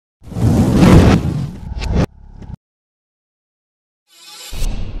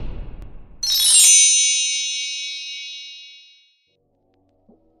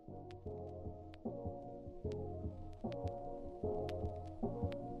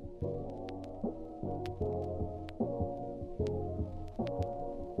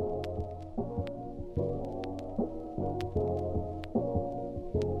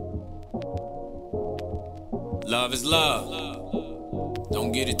Love is love.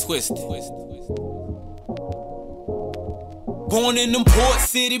 Don't get it twisted. Born in them Port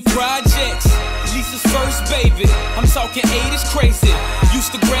City projects, Lisa's first baby. I'm talking 80s crazy.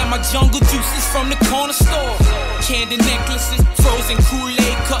 Used to grab my jungle juices from the corner store. Candy necklaces, frozen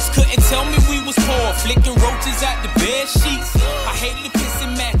Kool-Aid cups. Couldn't tell me we was poor. Flicking roaches out the bed sheets. I hated the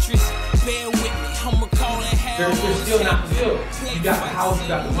pissing mattress. Bear with me, I'm recalling how you're still not fulfilled. You got the house, you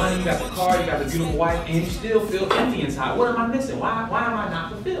got the money, you got the car, you got the beautiful wife, and you still feel empty inside. What am I missing? Why am I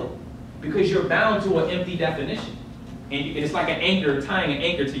not fulfilled? Because you're bound to an empty definition. And it's like an anchor, tying an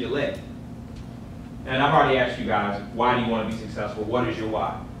anchor to your leg. And I've already asked you guys, why do you want to be successful? What is your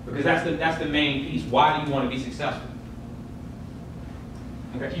why? Because that's the main piece. Why do you want to be successful?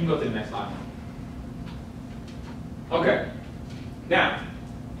 Okay, you can go to the next slide. Okay, now,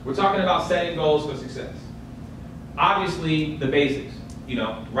 we're talking about setting goals for success. Obviously, the basics,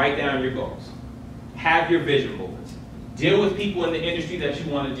 write down your goals. Have your vision boards. Deal with people in the industry that you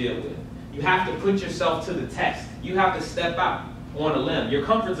want to deal with. You have to put yourself to the test. You have to step out on a limb. Your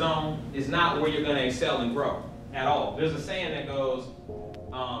comfort zone is not where you're going to excel and grow at all. There's a saying that goes,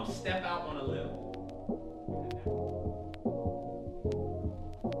 step out on a limb.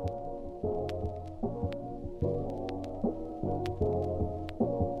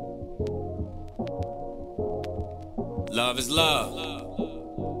 Love is love.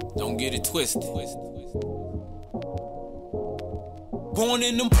 Don't get it twisted. Born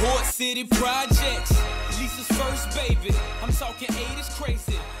in them Port City projects, Lisa's first baby. I'm talking 80s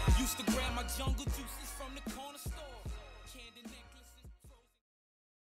crazy. Used to grab my jungle juices.